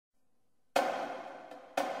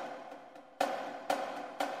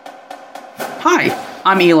Hi,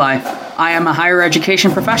 I'm Eli. I am a higher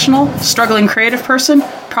education professional, struggling creative person,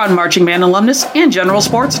 proud marching band alumnus, and general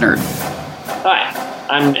sports nerd. Hi,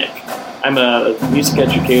 I'm Nick. I'm a music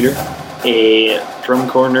educator, a drum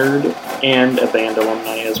corps nerd, and a band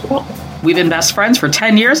alumni as well. We've been best friends for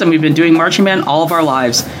 10 years, and we've been doing marching band all of our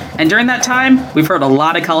lives. And during that time, we've heard a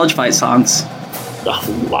lot of college fight songs. A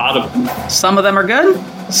lot of them. Some of them are good,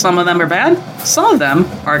 some of them are bad, some of them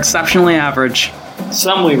are exceptionally average.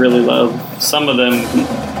 Some we really love, some of them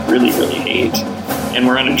we really, really hate. And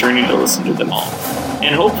we're on a journey to listen to them all.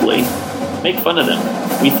 And hopefully, make fun of them.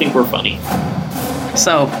 We think we're funny.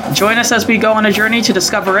 So, join us as we go on a journey to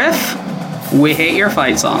discover if we hate your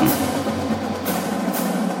fight song.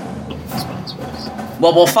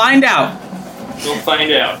 Well, we'll find out. We'll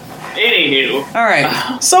find out. Anywho. All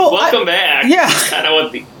right. So welcome back. Yeah.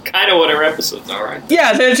 Kind of what our episodes are, right?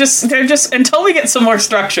 Yeah, they're just until we get some more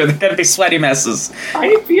structure, they're gonna be sweaty messes.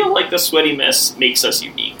 I feel like the sweaty mess makes us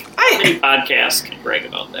unique. How many podcasts can brag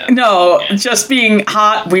about that? No, just being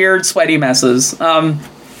hot, weird, sweaty messes.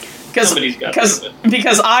 Somebody's got to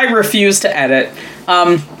because I refuse to edit.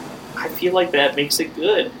 I feel like that makes it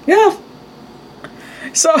good. Yeah.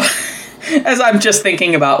 So, as I'm just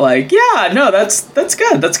thinking about, like, yeah, no, that's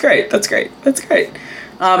good. That's great.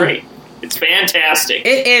 Great. It's fantastic.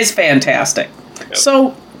 It is fantastic. Yep.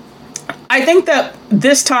 So, I think that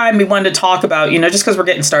this time we wanted to talk about, just because we're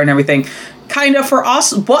getting started and everything, kind of for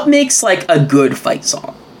us, what makes, like, a good fight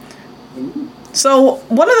song. Ooh. So,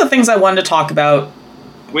 one of the things I wanted to talk about...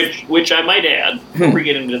 Which I might add, before we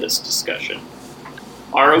get into this discussion,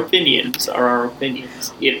 our opinions are our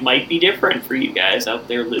opinions. It might be different for you guys out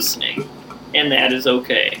there listening, and that is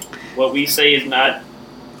okay. What we say is not,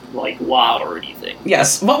 like, law or anything.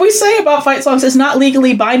 Yes, what we say about fight songs is not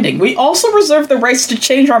legally binding. We also reserve the rights to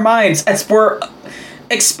change our minds as we're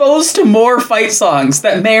exposed to more fight songs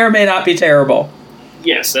that may or may not be terrible.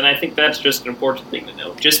 Yes, and I think that's just an important thing to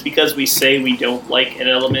know. Just because we say we don't like an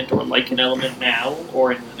element or like an element now,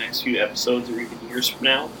 or in the next few episodes or even years from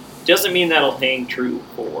now, doesn't mean that'll hang true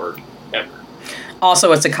forever.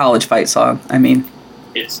 Also, it's a college fight song. I mean...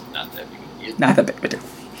 It's not that big of a deal. Not that big of a deal.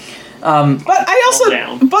 But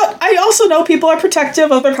I also know people are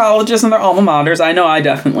protective of their colleges and their alma maters. I know I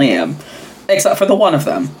definitely am. Except for the one of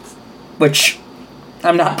them, which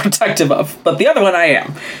I'm not protective of. But the other one I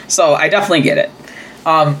am. So I definitely get it.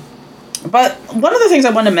 But one of the things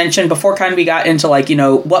I want to mention before kind of we got into, like,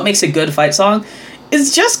 what makes a good fight song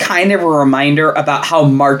is just kind of a reminder about how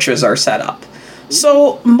marches are set up.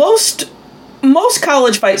 So most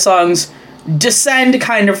college fight songs descend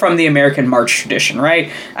kind of from the American march tradition, right?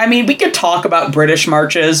 I mean, we could talk about British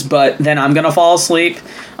marches, but then I'm going to fall asleep.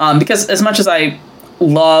 Because as much as I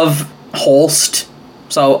love Holst,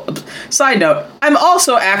 so, side note, I'm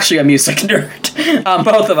also actually a music nerd.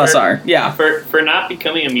 Both of us are, yeah. For not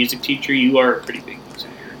becoming a music teacher, you are a pretty big music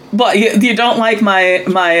nerd. But you don't like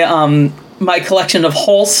my collection of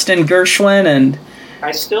Holst and Gershwin and...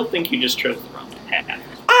 I still think you just chose the wrong path.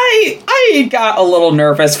 I got a little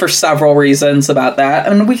nervous for several reasons about that.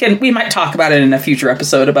 I mean, we might talk about it in a future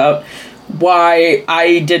episode about why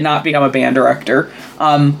I did not become a band director.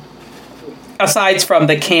 Aside from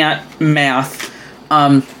the can't math,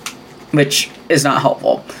 which is not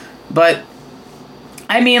helpful. But,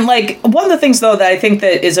 I mean, like, one of the things, though, that I think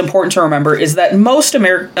that is important to remember is that most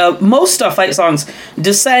fight songs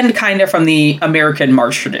descend kind of from the American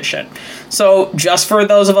march tradition. So, just for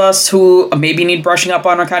those of us who maybe need brushing up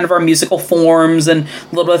on our musical forms and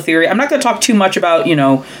a little bit of theory, I'm not going to talk too much about,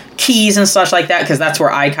 keys and such like that, because that's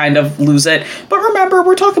where I kind of lose it. But remember,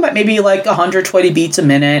 we're talking about maybe, like, 120 beats a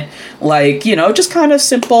minute. Like, just kind of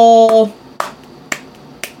simple...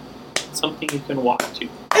 Something you can walk to.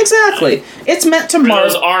 Exactly. It's meant to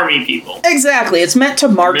march. Those army people. Exactly. It's meant to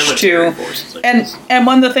march to. Forces, and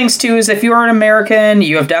one of the things too is if you're an American,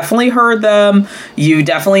 you have definitely heard them. You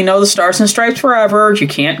definitely know the Stars and Stripes Forever. You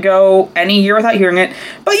can't go any year without hearing it.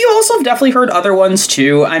 But you also have definitely heard other ones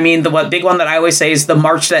too. I mean, the big one that I always say is the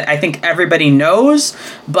march that I think everybody knows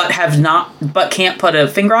but can't put a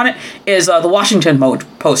finger on it is the Washington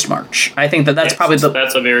Post March. I think that's probably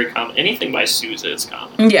that's a very common. Anything by Sousa is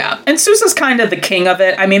common. Yeah, and Sousa's kind of the king of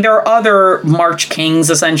it. I mean, there are other March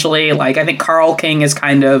kings, essentially. Like, I think Carl King is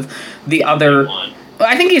kind of the other...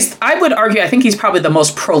 I would argue, I think he's probably the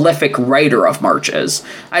most prolific writer of marches.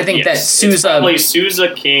 I think that Sousa... It's probably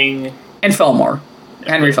Sousa, King... And Fillmore.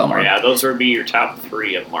 Henry Fillmore. Yeah, those would be your top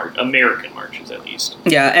three of American marches, at least.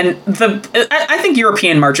 Yeah, and I think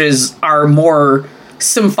European marches are more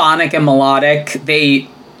symphonic and melodic.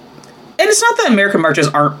 And it's not that American marches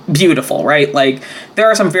aren't beautiful, right? Like, there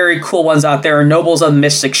are some very cool ones out there. Nobles of the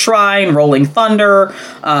Mystic Shrine, Rolling Thunder,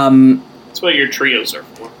 That's what your trios are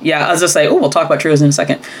for. Yeah, I was just say, we'll talk about trios in a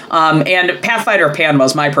second. And Pathfinder Panama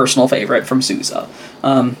is my personal favorite from Sousa.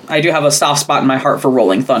 I do have a soft spot in my heart for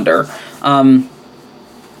Rolling Thunder.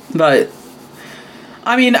 But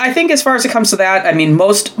I mean, I think as far as it comes to that, I mean,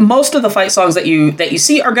 most of the fight songs that you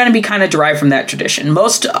see are going to be kind of derived from that tradition.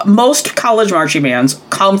 Most college marching bands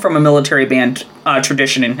come from a military band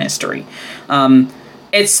tradition in history.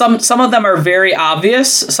 It's some of them are very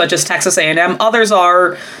obvious, such as Texas A&M. Others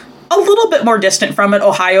are a little bit more distant from it.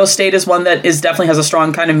 Ohio State is one that definitely has a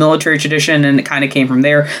strong kind of military tradition, and it kind of came from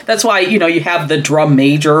there. That's why, you have the drum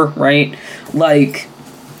major, right? Like,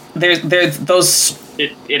 there's those.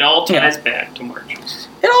 It all ties back to marches.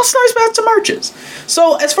 It all ties back to marches.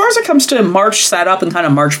 So as far as it comes to march setup and kind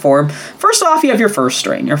of march form, first off, you have your first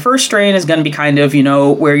strain. Your first strain is going to be kind of,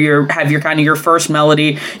 where you have your first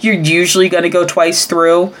melody. You're usually going to go twice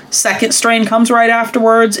through. Second strain comes right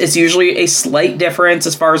afterwards. It's usually a slight difference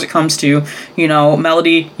as far as it comes to,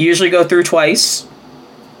 melody. Usually go through twice.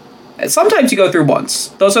 Sometimes you go through once.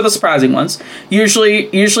 Those are the surprising ones.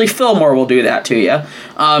 Usually Fillmore will do that to you.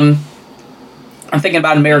 I'm thinking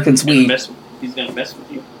about American Sweet. He's going to mess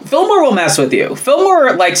with you. Fillmore will mess with you.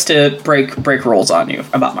 Fillmore likes to break rules on you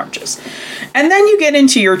about marches. And then you get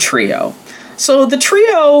into your trio. So the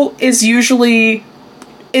trio is usually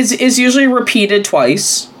repeated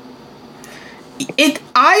twice.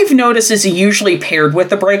 I've noticed is usually paired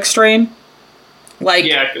with the break strain. Like,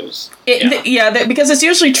 yeah, it goes. Because it's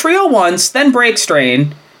usually trio once, then break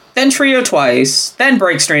strain, then trio twice, then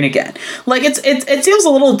break strain again. Like, it feels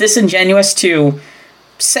a little disingenuous to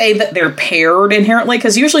say that they're paired inherently,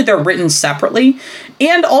 because usually they're written separately.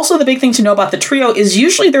 And also the big thing to know about the trio is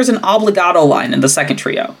usually there's an obligato line in the second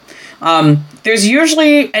trio. There's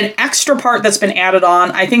usually an extra part that's been added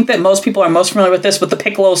on. I think that most people are most familiar with this with the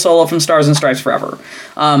piccolo solo from Stars and Stripes Forever.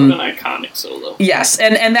 An iconic solo. Yes,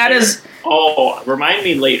 and that is... Oh, remind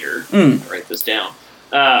me later. I'll write this down.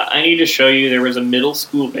 I need to show you, there was a middle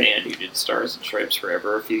school band who did Stars and Stripes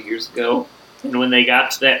Forever a few years ago. And when they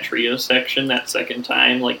got to that trio section that second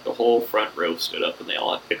time, like, the whole front row stood up and they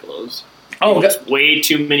all had piccolos. Oh, that's way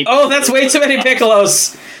too many. Oh, that's way too many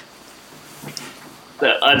piccolos.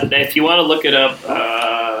 If you want to look it up,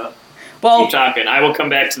 keep talking. I will come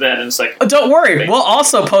back to that in a second. Don't worry. We'll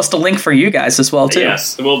also post a link for you guys as well, too.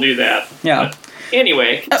 Yes, we'll do that. Yeah. But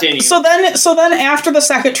anyway, continue. So then after the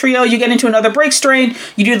second trio, you get into another break strain.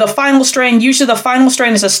 You do the final strain. Usually the final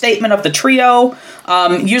strain is a statement of the trio.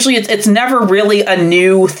 Usually it's never really a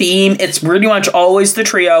new theme. It's pretty much always the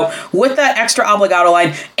trio with that extra obligato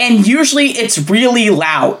line. And usually it's really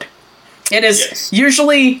loud. It is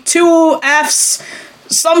usually 2 Fs,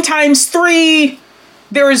 sometimes 3.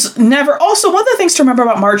 There is never... Also, one of the things to remember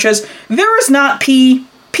about marches, there is not P.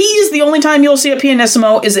 P is the only time you'll see a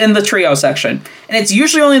pianissimo is in the trio section. And it's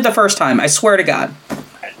usually only the first time, I swear to God.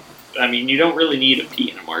 I mean, you don't really need a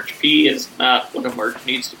P in a march. P is not what a march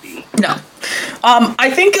needs to be. No. I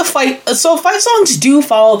think fight songs do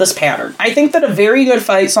follow this pattern. I think that a very good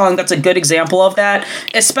fight song that's a good example of that,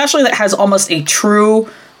 especially that has almost a true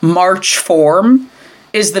march form,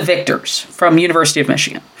 is The Victors from University of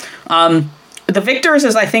Michigan. The Victors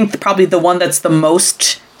is, I think, probably the one that's the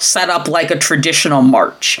most set up like a traditional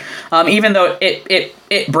march, even though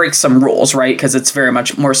it breaks some rules, right? Because it's very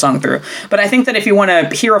much more sung through. But I think that if you want to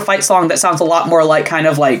hear a fight song that sounds a lot more like kind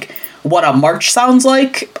of like what a march sounds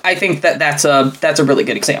like, I think that that's a really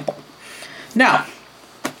good example. Now,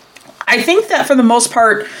 I think that for the most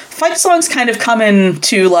part, fight songs kind of come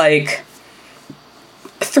into like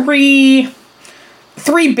three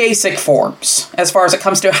basic forms as far as it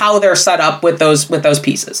comes to how they're set up with those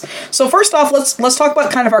pieces. So first off, let's talk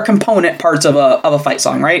about kind of our component parts of a fight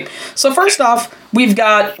song, right? So first off, we've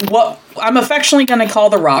got what I'm affectionately going to call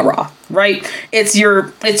the rah-rah, right? It's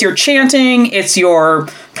your chanting, it's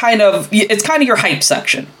kind of your hype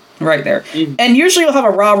section right there. Mm-hmm. And usually you'll have a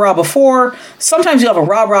rah-rah before, sometimes you'll have a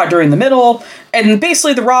rah-rah during the middle, and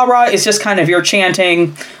basically the rah-rah is just kind of your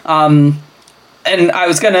chanting. And I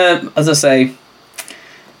was going to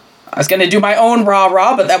do my own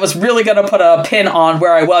rah-rah, but that was really going to put a pin on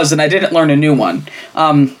where I was, and I didn't learn a new one.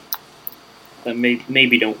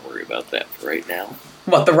 Maybe don't worry about that for right now.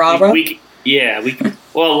 What, the rah-rah?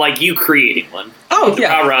 Well, like you creating one. Oh, the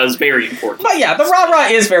rah-rah is very important. But yeah, the rah-rah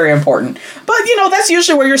is very important. But, that's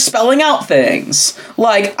usually where you're spelling out things.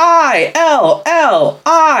 Like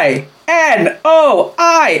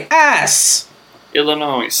I-L-L-I-N-O-I-S.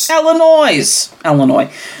 Illinois.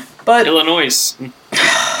 But Illinois.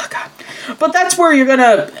 God. But that's where you're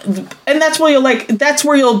gonna, and that's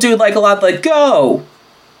where you'll do like a lot like go,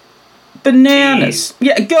 bananas,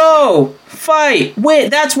 go, fight, win.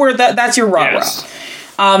 That's where that's your rah-rah. Yes.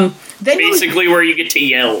 Then basically where you get to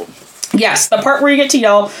yell. Yes, the part where you get to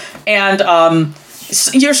yell, and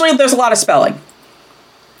usually there's a lot of spelling.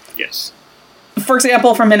 Yes. For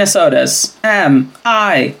example, from Minnesota's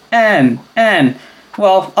M-I-N-N.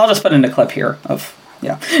 Well, I'll just put in a clip here of,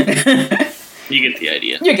 yeah. You get the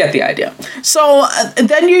idea. You get the idea. So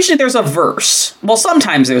then usually there's a verse. Well,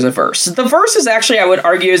 sometimes there's a verse. The verse is actually, I would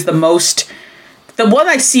argue, is the one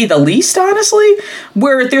I see the least, honestly,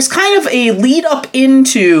 where there's kind of a lead up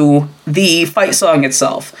into the fight song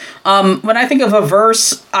itself. When I think of a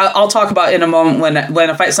verse, I'll talk about in a moment when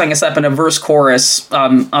a fight song is set up in a verse chorus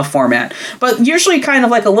format. But usually kind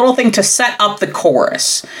of like a little thing to set up the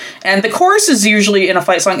chorus. And the chorus is usually in a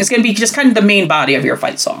fight song is going to be just kind of the main body of your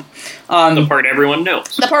fight song. The part everyone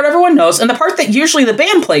knows. The part everyone knows, and the part that usually the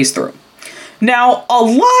band plays through. Now, a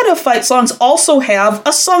lot of fight songs also have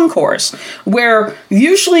a sung chorus, where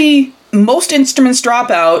usually most instruments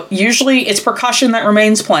drop out. Usually it's percussion that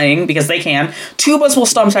remains playing, because they can. Tubas will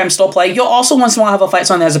sometimes still play. You'll also once in a while have a fight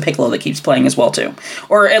song that has a piccolo that keeps playing as well, too.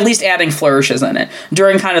 Or at least adding flourishes in it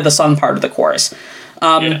during kind of the sung part of the chorus.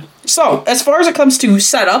 So, as far as it comes to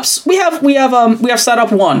setups, we have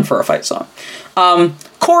setup 1 for a fight song.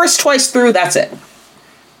 Chorus twice through, that's it.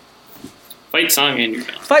 Fight song and you're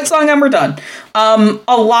done. Fight song and we're done.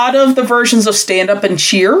 A lot of the versions of Stand Up and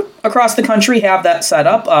Cheer across the country have that set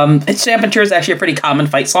up. Stand Up and Cheer is actually a pretty common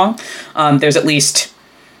fight song. There's at least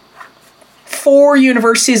 4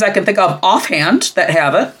 universities I can think of offhand that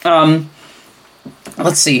have it.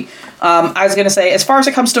 Let's see. I was going to say, as far as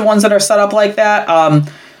it comes to ones that are set up like that,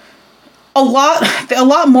 a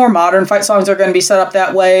lot more modern fight songs are going to be set up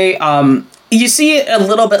that way. You see it a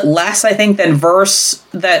little bit less, I think, than chorus,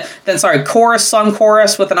 sung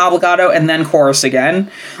chorus with an obligato, and then chorus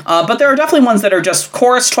again. But there are definitely ones that are just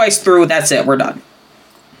chorus twice through, that's it, we're done.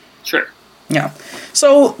 Sure. Yeah.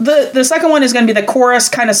 So the second one is going to be the chorus,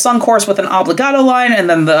 kind of sung chorus with an obligato line, and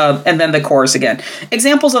then the chorus again.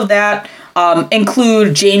 Examples of that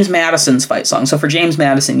include James Madison's fight song. So for James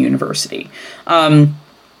Madison University.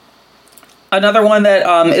 Another one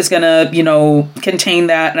that is going to, contain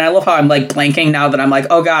that, and I love how I'm, blanking now that I'm like,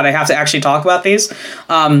 oh god, I have to actually talk about these.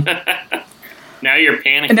 Now you're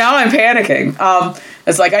panicking. Now I'm panicking.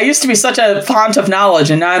 It's like, I used to be such a font of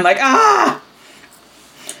knowledge, and now I'm like, ah!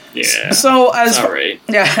 Yeah, so right.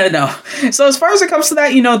 Yeah, no. So as far as it comes to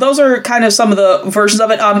that, those are kind of some of the versions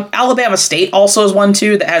of it. Alabama State also is one,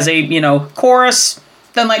 too, that has a, chorus,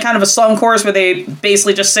 then kind of a sung chorus where they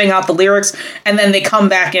basically just sing out the lyrics, and then they come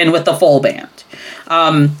back in with the full band.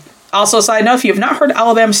 Also, side note, if you have not heard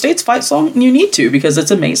Alabama State's fight song, you need to, because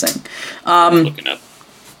it's amazing. Looking up.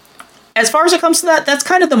 As far as it comes to that, that's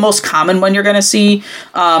kind of the most common one you're going to see.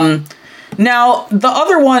 Now, the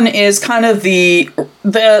other one is kind of the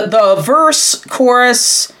verse,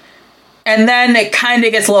 chorus, and then it kind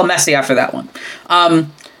of gets a little messy after that one.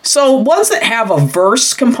 So ones that have a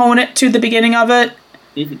verse component to the beginning of it,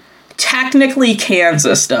 technically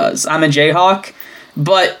Kansas does. I'm a Jayhawk,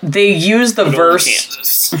 but they use the verse.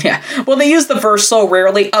 Kansas. Yeah, well, they use the verse so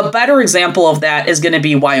rarely. A better example of that is going to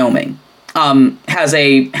be Wyoming. Has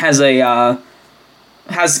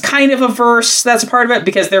kind of a verse that's a part of it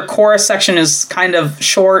because their chorus section is kind of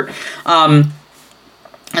short.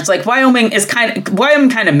 It's like Wyoming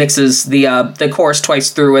kind of mixes the chorus twice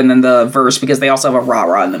through and then the verse because they also have a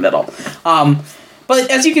rah-rah in the middle. But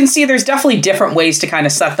as you can see, there's definitely different ways to kind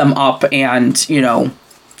of set them up and,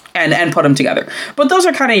 and put them together. But those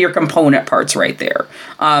are kind of your component parts right there.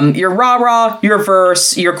 Your rah-rah, your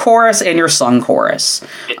verse, your chorus, and your sung chorus.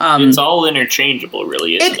 It's all interchangeable,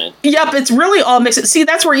 really, isn't it? Yep, it's really all mixed. See,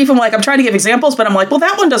 that's where even, I'm trying to give examples, but I'm like, well,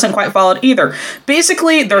 that one doesn't quite follow it either.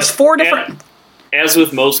 Basically, there's 4 different... As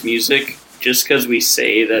with most music, just because we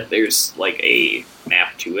say that there's, a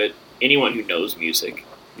map to it, anyone who knows music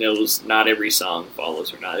knows not every song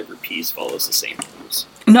follows or not every piece follows the same rules.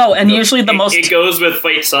 No, and usually the most... It goes with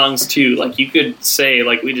fight songs, too. You could say,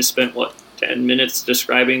 we just spent, 10 minutes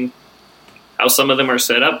describing how some of them are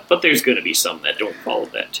set up, but there's going to be some that don't follow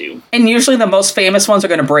that, too. And usually the most famous ones are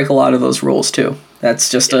going to break a lot of those rules, too. That's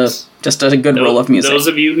just a good rule of music. Those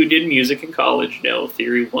of you who did music in college know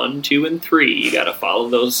Theory 1, 2, and 3. You got to follow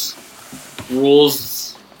those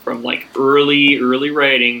rules from, early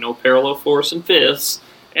writing, no parallel fourths and fifths.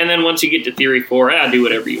 And then once you get to Theory 4, do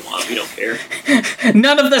whatever you want. We don't care.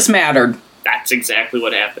 None of this mattered. That's exactly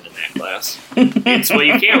what happened in that class. You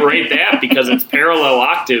can't write that because it's parallel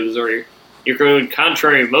octaves or You're going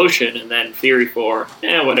contrary motion, and then theory 4,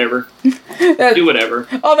 whatever. Do whatever.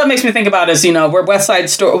 All that makes me think about is, where West Side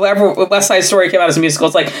Story came out as a musical,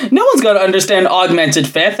 it's like, no one's going to understand augmented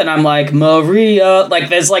fifth, and I'm like, Maria, like,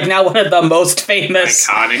 there's, like, now one of the most famous,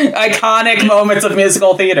 iconic moments of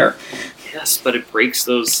musical theater. Yes, but it breaks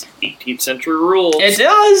those 18th century rules. It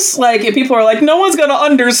does. Like, if people are like, no one's going to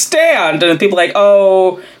understand, and people are like,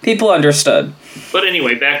 oh, people understood. But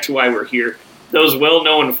anyway, back to why we're here. Those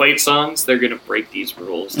well-known fight songs, they're going to break these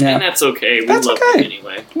rules. Yeah. And that's okay. We love them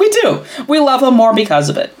anyway. We do. We love them more because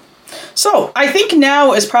of it. So, I think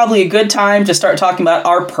now is probably a good time to start talking about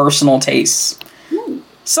our personal tastes. Ooh.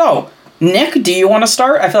 So, Nick, do you want to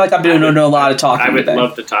start? I feel like I've been doing a lot of talking today. I would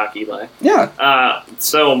love to talk, Eli. Yeah.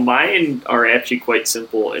 So, mine are actually quite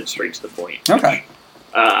simple and straight to the point. Okay.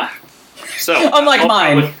 Unlike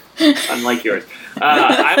mine. Unlike yours.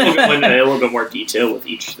 I will go into a little bit more detail with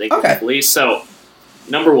each thing, hopefully. So,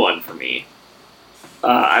 number 1 for me,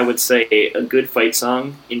 I would say a good fight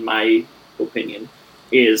song, in my opinion,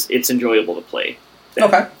 is it's enjoyable to play.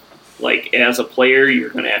 Like, as a player, you're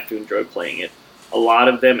going to have to enjoy playing it. A lot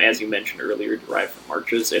of them, as you mentioned earlier, derive from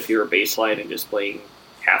marches. If you're a bass line and just playing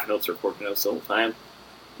half notes or quarter notes the whole time,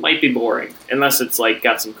 might be boring, unless it's, like,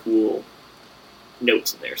 got some cool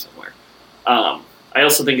notes in there somewhere. I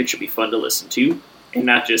also think it should be fun to listen to, and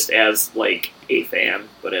not just as, like, a fan,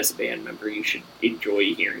 but as a band member. You should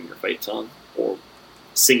enjoy hearing your fight song, or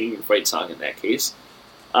singing your fight song in that case.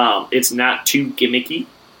 It's not too gimmicky.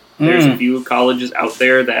 There's a few colleges out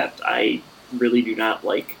there that I really do not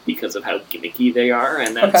like because of how gimmicky they are,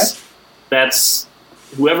 and that's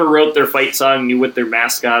whoever wrote their fight song knew what their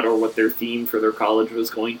mascot or what their theme for their college was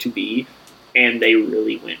going to be, and they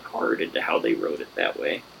really went hard into how they wrote it that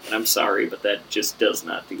way. And I'm sorry, but that just does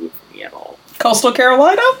not do it for me at all. Coastal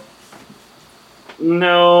Carolina?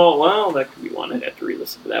 No, well, that could be one. I'd have to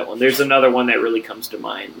re-listen to that one. There's another one that really comes to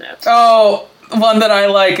mind. That's one that I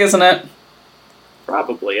like, isn't it?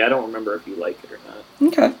 Probably. I don't remember if you like it or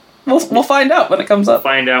not. Okay. We'll find out when it comes up.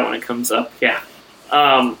 Find out when it comes up, yeah.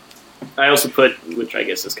 I also put, which I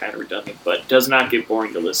guess is kind of redundant, but does not get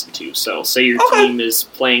boring to listen to. So, say your team is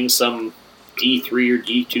playing some D3 or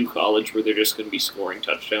D2 college where they're just going to be scoring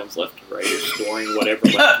touchdowns left and right, or scoring whatever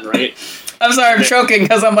left and right. I'm sorry, I'm choking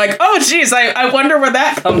because I'm like, oh, geez, I wonder where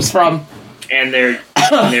that comes from. And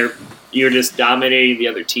you're just dominating the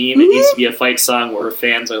other team. It needs to be a fight song where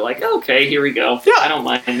fans are like, okay, here we go. Yeah. I don't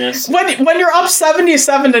mind this. When you're up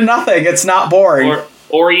 77-0, it's not boring.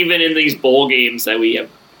 Or even in these bowl games that we have,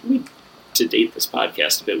 to date this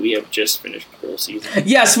podcast a bit, we have just finished bowl season.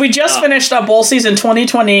 Yes, we just finished a bowl season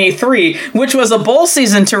 2023, which was a bowl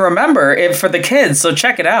season to remember for the kids, so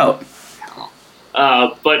check it out.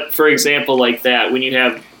 But for example, like that, when you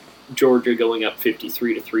have Georgia going up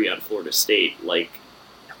 53-3 on Florida State, like,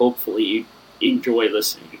 hopefully you enjoy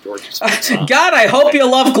listening to Georgia's song. God, I hope you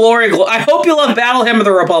love Glory. I hope you love Battle Hymn of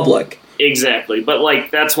the Republic. Exactly, but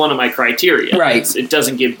like that's one of my criteria. Right, it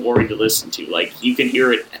doesn't get boring to listen to. Like you can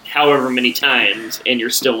hear it however many times, and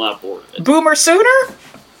you're still not bored of it. Boomer Sooner.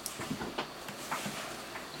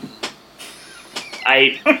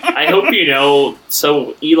 I hope you know.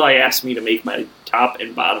 So Eli asked me to make my top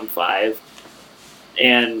and bottom 5,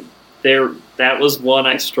 and that was one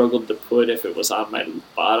I struggled to put if it was on my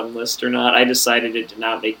bottom list or not. I decided it did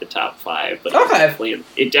not make the top 5, but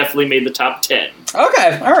it definitely made the top 10.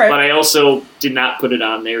 Okay, all right. But I also did not put it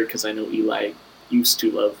on there because I know Eli used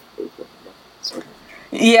to love Oklahoma. So.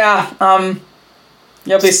 Yeah,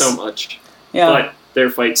 so much. Yeah. But their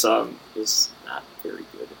fight song is not very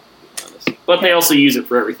good, to be honest. But they also use it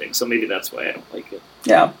for everything, so maybe that's why I don't like it.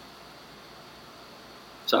 Yeah.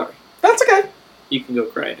 Sorry. That's okay. You can go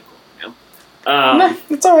cry in a corner now. No,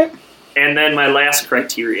 it's all right. And then my last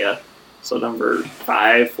criteria, so number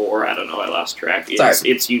 5, 4, I don't know, I lost track.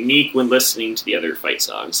 It's unique when listening to the other fight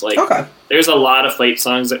songs. Like, there's a lot of fight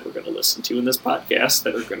songs that we're going to listen to in this podcast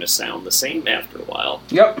that are going to sound the same after a while.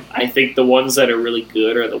 Yep. I think the ones that are really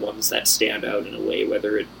good are the ones that stand out in a way,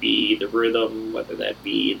 whether it be the rhythm, whether that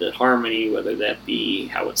be the harmony, whether that be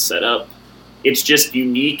how it's set up. It's just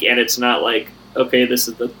unique, and it's not like, okay, this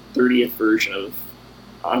is the 30th version of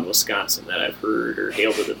On Wisconsin that I've heard, or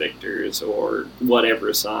Hail to the Victors, or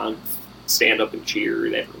whatever song, Stand Up and Cheer,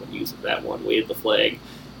 and everyone uses that one, Wave the Flag.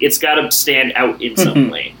 It's got to stand out in some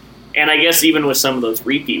way. And I guess even with some of those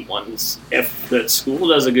repeat ones, if the school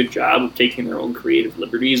does a good job of taking their own creative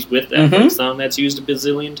liberties with that song that's used a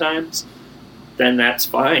bazillion times, then that's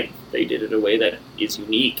fine. They did it in a way that is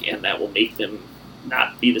unique, and that will make them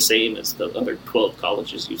not be the same as the other 12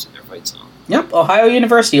 colleges using their fight song. Yep, Ohio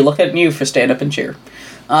University, look at you for Stand Up and Cheer.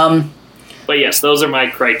 But yes, those are my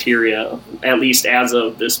criteria, at least as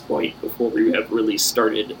of this point, before we have really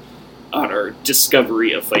started on our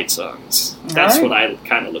discovery of fight songs. That's what I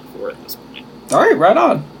kind of look for at this point. All right, right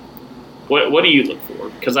on. What do you look for?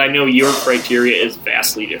 Because I know your criteria is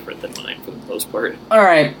vastly different than mine for the most part. All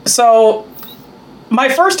right, so my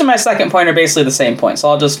first and my second point are basically the same point, so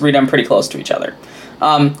I'll just read them pretty close to each other.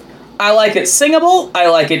 I like it singable, I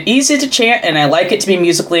like it easy to chant, and I like it to be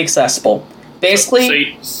musically accessible.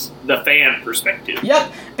 Basically... So the fan perspective.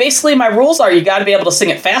 Yep. Basically, my rules are you got to be able to sing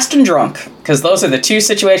it fast and drunk, because those are the two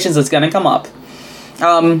situations that's going to come up.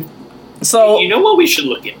 So... You know what we should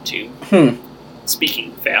look into?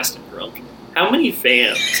 Speaking fast and drunk, how many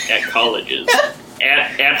fans at colleges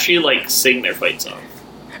actually, like, sing their fight song?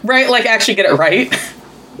 Right, like, actually get it right?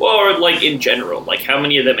 Or, like, in general, like, how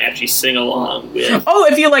many of them actually sing along with... Oh,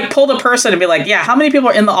 if you, like, pulled a person and be like, yeah, how many people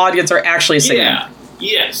in the audience are actually singing? Yeah,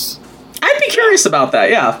 yes. I'd be curious about that,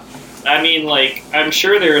 yeah. I mean, like, I'm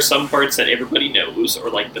sure there are some parts that everybody knows, or,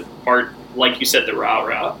 like, the part, like you said, the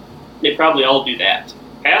rah-rah. They probably all do that.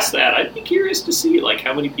 Past that, I'd be curious to see, like,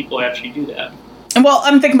 how many people actually do that. Well,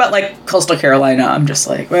 I'm thinking about, like, Coastal Carolina. I'm just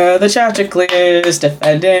like, where the Chanticleers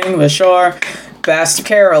defending the shore. Best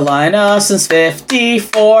Carolina since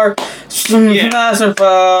 54. Yeah.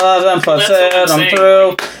 Puts it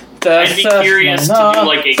through. I'd be curious to do,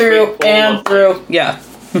 like, a through quick poll and of, through. Yeah.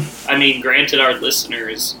 I mean, granted, our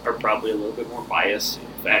listeners are probably a little bit more biased in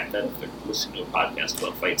the fact that if they're listening to a podcast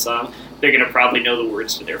about fight song, they're going to probably know the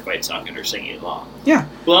words to their fight song and are singing along. Yeah.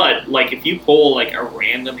 But, like, if you poll, like, a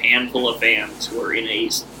random handful of fans who are in a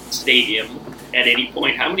stadium at any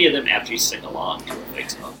point, how many of them actually sing along to a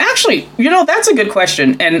fight song? Actually, that's a good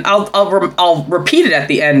question, and I'll repeat it at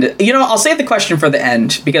the end. I'll save the question for the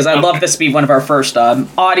end, because I'd love this to be one of our first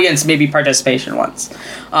audience, maybe participation ones.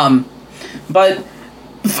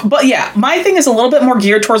 But yeah, my thing is a little bit more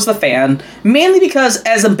geared towards the fan, mainly because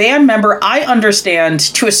as a band member, I understand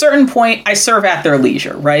to a certain point I serve at their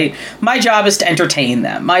leisure, right? My job is to entertain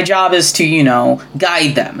them. My job is to,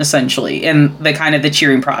 guide them, essentially, in the kind of the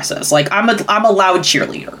cheering process. Like, I'm a loud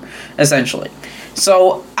cheerleader, essentially.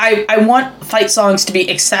 So I want fight songs to be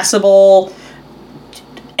accessible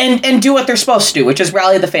and do what they're supposed to do, which is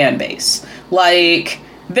rally the fan base. Like...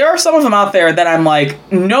 There are some of them out there that I'm like,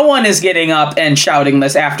 no one is getting up and shouting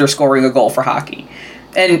this after scoring a goal for hockey.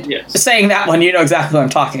 And saying that one, you know exactly what I'm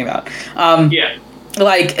talking about. Yeah.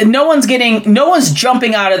 Like, no one's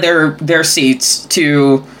jumping out of their seats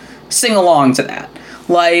to sing along to that.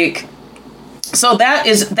 Like, so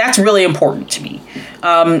that's really important to me.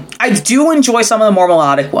 I do enjoy some of the more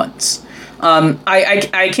melodic ones.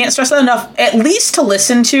 I can't stress that enough, at least to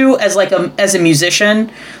listen to as a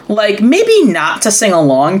musician, like maybe not to sing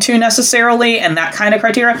along to necessarily and that kind of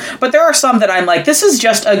criteria, but there are some that I'm like, this is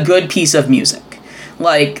just a good piece of music.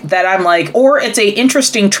 Like that I'm like, or it's a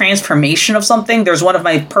interesting transformation of something. There's one of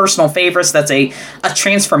my personal favorites that's a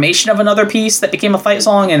transformation of another piece that became a fight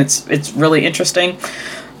song, and it's really interesting.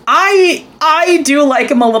 I do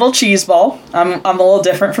like him a little cheeseball. I'm a little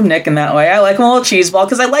different from Nick in that way. I like him a little cheeseball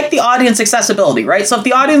because I like the audience accessibility, right? So if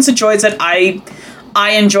the audience enjoys it, I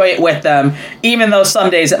enjoy it with them, even though some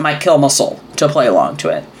days it might kill my soul to play along to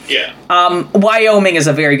it. Yeah. Wyoming is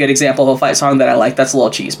a very good example of a fight song that I like. That's a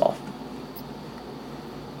little cheeseball.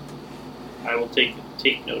 I will take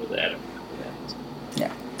note of that.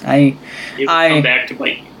 Yeah. It will come back to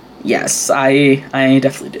bite you. Yes, I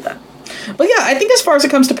definitely do that. But yeah, I think as far as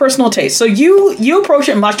it comes to personal taste, so you approach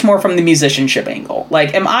it much more from the musicianship angle.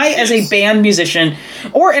 Like, am I as a band musician,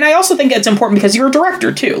 and I also think it's important because you're a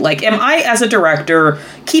director too. Like, am I as a director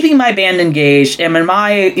keeping my band engaged? Am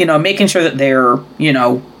I, making sure that they're,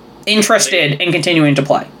 interested in continuing to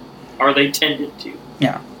play? Are they tended to?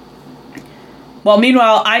 Yeah. Well,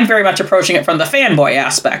 meanwhile, I'm very much approaching it from the fanboy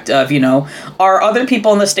aspect of, are other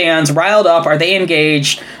people in the stands riled up? Are they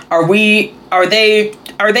engaged? Are they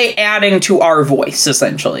adding to our voice,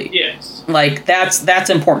 essentially? Yes. Like, that's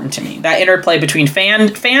important to me. That interplay between fan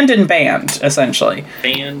and band, essentially.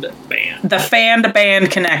 Band. The fan-to-band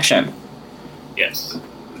connection. Yes.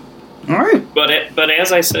 All right. But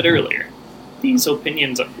as I said earlier, these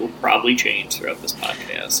opinions will probably change throughout this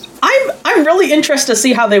podcast. I'm really interested to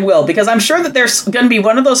see how they will, because I'm sure that there's going to be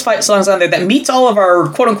one of those fight songs on there that meets all of our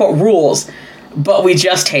quote-unquote rules, but we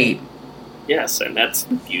just hate. Yes, and that's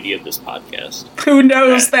the beauty of this podcast. Who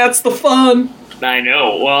knows? That's the fun. I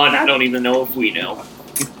know. Well, and I don't even know if we know.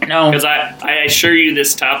 No. Because I assure you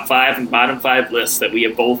this top 5 and bottom 5 list that we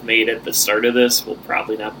have both made at the start of this will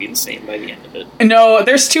probably not be the same by the end of it. No,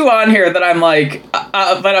 there's 2 on here that I'm like,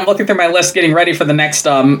 but I'm looking through my list getting ready for the next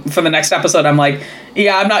episode. I'm like,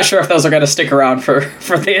 yeah, I'm not sure if those are going to stick around for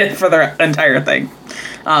the entire thing.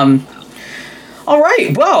 All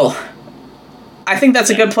right, well, I think that's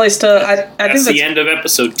a good place to... I think that's the end of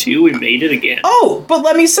episode 2. We made it again. Oh, but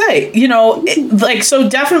let me say, so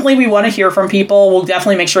definitely we want to hear from people. We'll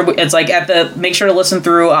definitely make sure it's like make sure to listen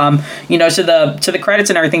through, to the credits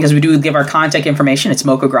and everything, because we do give our contact information. It's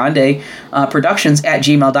Mocha Grande Productions at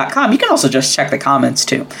gmail.com. You can also just check the comments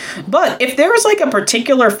too. But if there is like a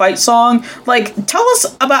particular fight song, like tell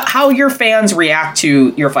us about how your fans react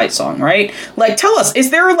to your fight song, right? Like tell us, is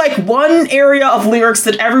there like one area of lyrics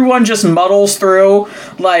that everyone just muddles through?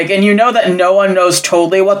 Like, and you know that no one knows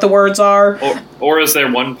totally what the words are? Or is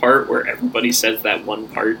there one part where everybody says that one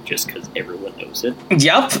part just because everyone knows it?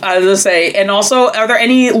 Yep, I was going to say. And also, are there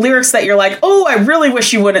any lyrics that you're like, oh, I really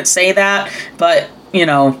wish you wouldn't say that, but,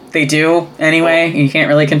 they do anyway, you can't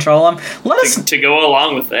really control them? To go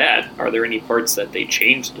along with that, are there any parts that they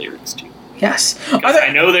changed lyrics to? Yes.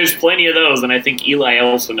 I know there's plenty of those, and I think Eli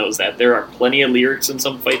also knows that. There are plenty of lyrics in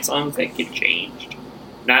some fight songs that get changed.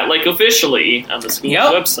 Not like officially on the school's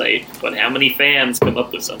website, but how many fans come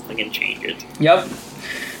up with something and change it? Yep.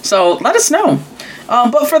 So let us know.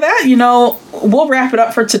 But for that, we'll wrap it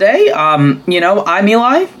up for today. I'm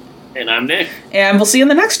Eli. And I'm Nick. And we'll see you in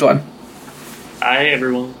the next one. Bye,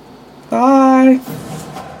 everyone. Bye.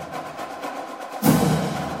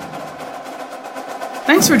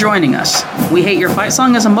 Thanks for joining us. We Hate Your Fight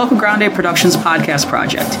Song is a Mocha Grande Productions podcast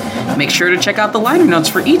project. Make sure to check out the liner notes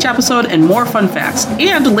for each episode and more fun facts,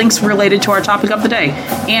 and links related to our topic of the day,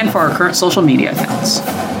 and for our current social media accounts.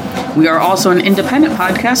 We are also an independent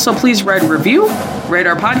podcast, so please review, rate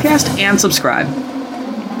our podcast, and subscribe.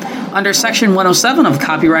 Under Section 107 of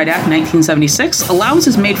Copyright Act 1976, allowance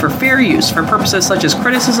is made for fair use for purposes such as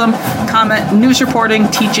criticism, comment, news reporting,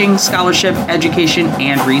 teaching, scholarship, education,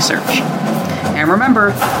 and research. And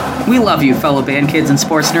remember, we love you, fellow band kids and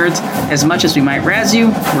sports nerds. As much as we might razz you,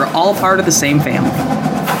 we're all part of the same family.